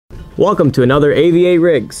Welcome to another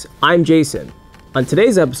AVARigs. I'm Jason. On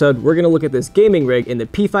today's episode, we're going to look at this gaming rig in the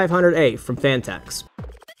P500A from Phanteks.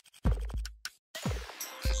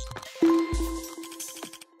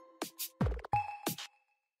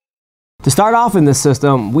 To start off in this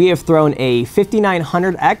system, we have thrown a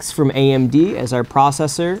 5900X from AMD as our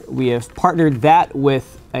processor. We have partnered that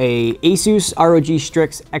with a ASUS ROG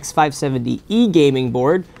Strix X570E gaming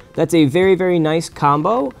board. That's a very nice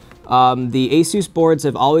combo. The ASUS boards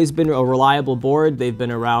have always been a reliable board. They've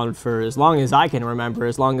been around for as long as I can remember,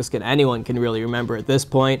 as long as anyone can really remember at this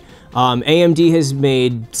point. AMD has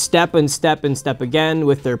made step again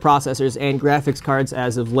with their processors and graphics cards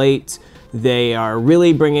as of late. They are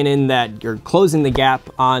really bringing in that, you're closing the gap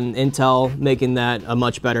on Intel, making that a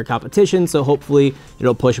much better competition. So hopefully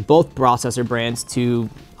it'll push both processor brands to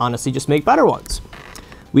honestly just make better ones.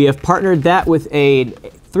 We have partnered that with a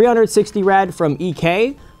 360 rad from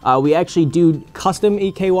EK. We actually do custom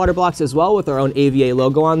EK water blocks as well with our own AVA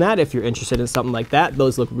logo on that if you're interested in something like that.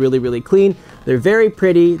 Those look really clean. They're very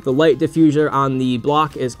pretty. The light diffuser on the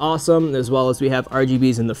block is awesome, as well as we have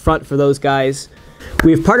RGBs in the front for those guys.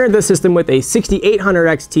 We've partnered the system with a 6800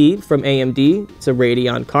 XT from AMD. It's a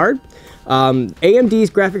Radeon card. AMD's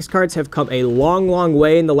graphics cards have come a long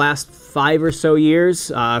way in the last 5 or so years.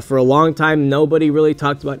 For a long time, nobody really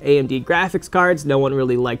talked about AMD graphics cards. No one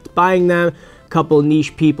really liked buying them. Couple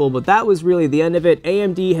niche people, but that was really the end of it.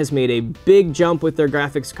 AMD has made a big jump with their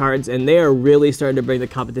graphics cards, and they are really starting to bring the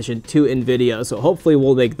competition to NVIDIA, so hopefully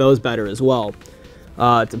we'll make those better as well.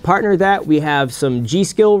 To partner that, we have some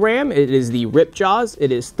G.SKILL RAM. It is the Ripjaws.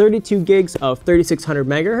 It is 32 gigs of 3600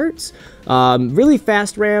 megahertz. Really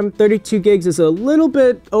fast RAM. 32 gigs is a little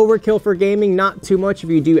bit overkill for gaming, not too much if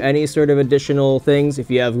you do any sort of additional things. If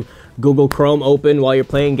you have Google Chrome open while you're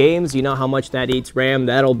playing games, you know how much that eats RAM.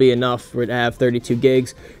 That'll be enough for it to have 32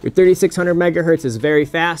 gigs. Your 3600 megahertz is very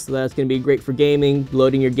fast, so that's going to be great for gaming,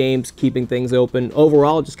 loading your games, keeping things open.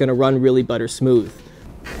 Overall, just going to run really butter smooth.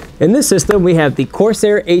 In this system, we have the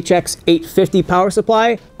Corsair HX850 power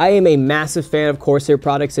supply. I am a massive fan of Corsair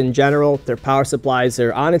products in general. Their power supplies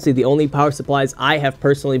are honestly the only power supplies I have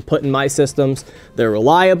personally put in my systems. They're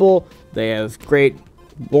reliable, they have great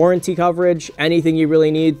warranty coverage, anything you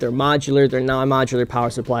really need. They're modular, they're non-modular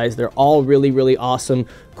power supplies. They're all really awesome.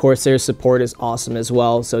 Corsair support is awesome as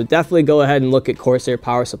well. So definitely go ahead and look at Corsair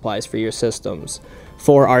power supplies for your systems.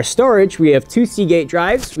 For our storage, we have 2 Seagate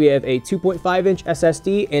drives. We have a 2.5-inch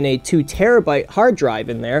SSD and a 2 terabyte hard drive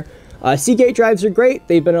in there. Seagate drives are great.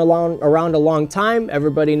 They've been around a long time.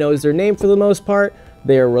 Everybody knows their name for the most part.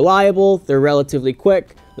 They're reliable. They're relatively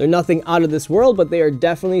quick. They're nothing out of this world, but they are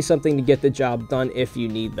definitely something to get the job done if you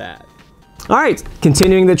need that. All right,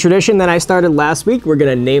 continuing the tradition that I started last week, we're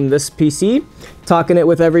gonna name this PC. Talking it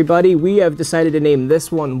with everybody, we have decided to name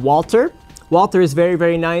this one Walter. Walter is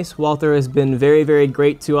very nice. Walter has been very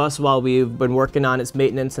great to us while we've been working on its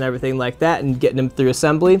maintenance and everything like that and getting him through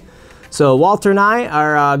assembly. So Walter and I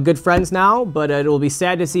are good friends now, but it will be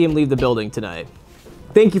sad to see him leave the building tonight.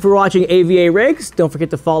 Thank you for watching AVARigs. Don't forget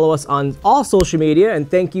to follow us on all social media,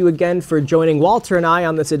 and thank you again for joining Walter and I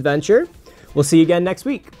on this adventure. We'll see you again next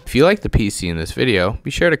week. If you like the PC in this video,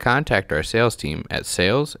 be sure to contact our sales team at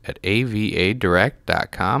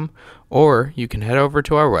sales@avadirect.com, or you can head over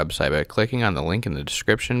to our website by clicking on the link in the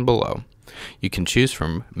description below. You can choose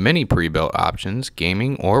from many pre-built options,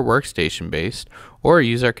 gaming or workstation based, or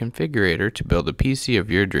use our configurator to build a PC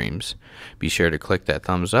of your dreams. Be sure to click that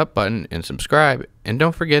thumbs up button and subscribe, and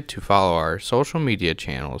don't forget to follow our social media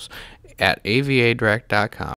channels at avadirect.com.